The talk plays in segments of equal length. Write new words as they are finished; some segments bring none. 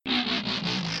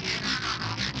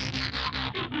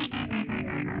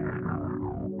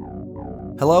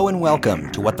Hello and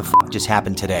welcome to What the F*** Just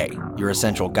Happened Today, your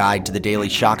essential guide to the daily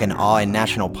shock and awe in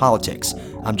national politics.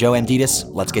 I'm Joe Amditis.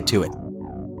 Let's get to it.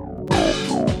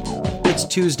 It's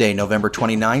Tuesday, November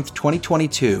 29th,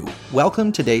 2022.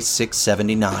 Welcome to day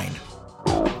 679.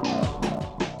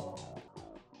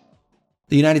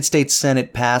 The United States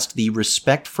Senate passed the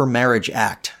Respect for Marriage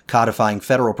Act, codifying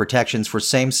federal protections for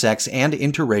same-sex and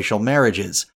interracial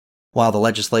marriages. While the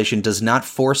legislation does not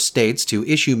force states to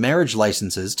issue marriage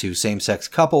licenses to same-sex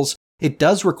couples, it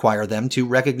does require them to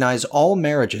recognize all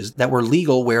marriages that were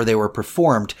legal where they were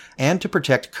performed and to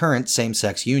protect current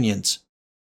same-sex unions.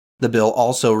 The bill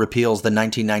also repeals the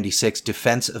 1996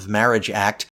 Defense of Marriage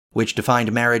Act, which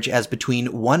defined marriage as between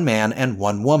one man and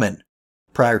one woman.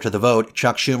 Prior to the vote,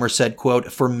 Chuck Schumer said,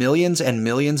 quote, "For millions and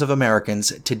millions of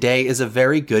Americans, today is a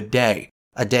very good day,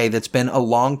 a day that's been a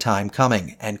long time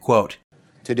coming," end quote.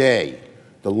 Today,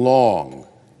 the long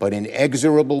but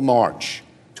inexorable march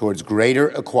towards greater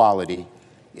equality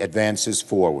advances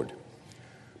forward.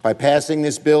 By passing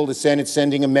this bill, the Senate's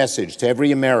sending a message to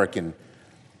every American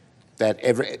that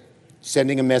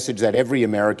every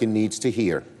American needs to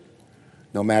hear.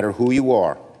 No matter who you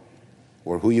are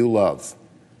or who you love,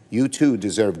 you too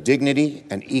deserve dignity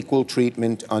and equal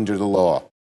treatment under the law.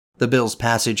 The bill's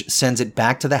passage sends it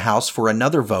back to the House for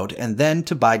another vote and then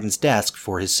to Biden's desk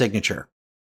for his signature.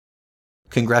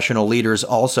 Congressional leaders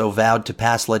also vowed to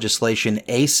pass legislation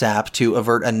ASAP to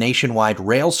avert a nationwide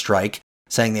rail strike,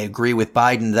 saying they agree with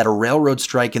Biden that a railroad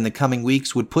strike in the coming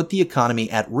weeks would put the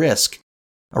economy at risk.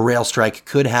 A rail strike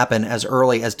could happen as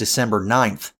early as December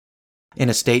 9th. In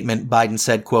a statement, Biden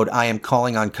said, quote, "I am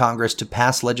calling on Congress to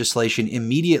pass legislation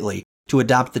immediately to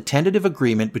adopt the tentative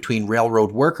agreement between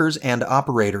railroad workers and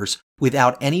operators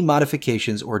without any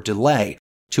modifications or delay,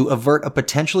 to avert a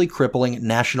potentially crippling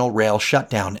national rail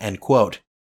shutdown," end quote.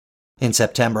 In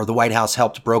September, the White House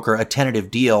helped broker a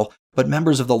tentative deal, but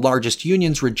members of the largest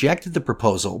unions rejected the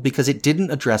proposal because it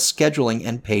didn't address scheduling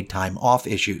and paid time off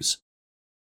issues.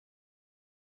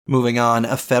 Moving on,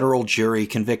 a federal jury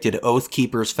convicted Oath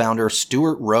Keepers founder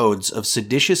Stewart Rhodes of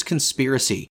seditious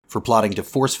conspiracy for plotting to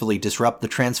forcefully disrupt the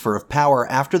transfer of power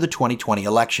after the 2020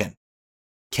 election.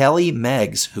 Kelly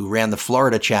Meggs, who ran the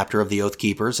Florida chapter of the Oath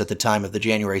Keepers at the time of the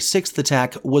January 6th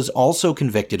attack, was also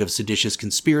convicted of seditious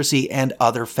conspiracy and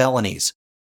other felonies.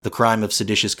 The crime of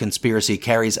seditious conspiracy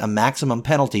carries a maximum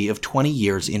penalty of 20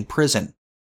 years in prison.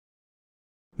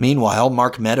 Meanwhile,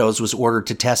 Mark Meadows was ordered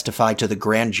to testify to the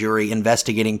grand jury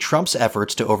investigating Trump's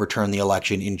efforts to overturn the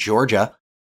election in Georgia.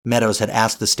 Meadows had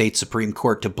asked the state Supreme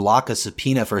Court to block a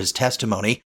subpoena for his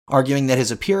testimony, arguing that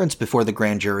his appearance before the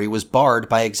grand jury was barred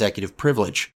by executive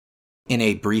privilege. In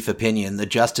a brief opinion, the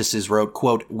justices wrote,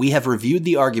 quote, "We have reviewed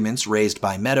the arguments raised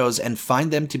by Meadows and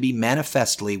find them to be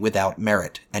manifestly without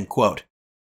merit," end quote.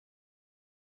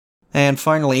 And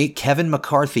finally, Kevin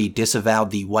McCarthy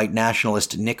disavowed the white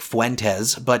nationalist Nick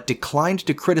Fuentes, but declined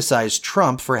to criticize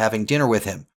Trump for having dinner with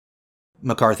him.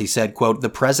 McCarthy said, quote, "The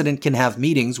president can have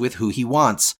meetings with who he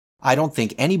wants. I don't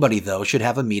think anybody, though, should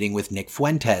have a meeting with Nick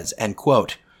Fuentes," end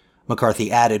quote.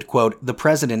 McCarthy added, quote, "The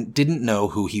president didn't know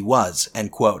who he was,"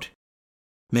 end quote.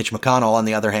 Mitch McConnell, on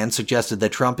the other hand, suggested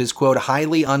that Trump is, quote,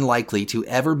 "highly unlikely to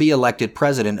ever be elected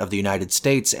president of the United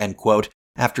States," end quote,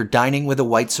 after dining with a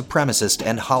white supremacist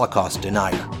and Holocaust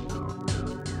denier.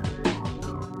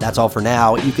 That's all for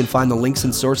now. You can find the links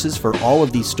and sources for all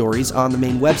of these stories on the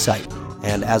main website.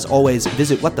 And as always,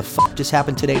 visit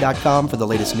whatthefjusthappenedtoday.com for the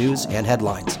latest news and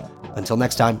headlines. Until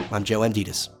next time, I'm Joe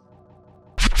Amditis.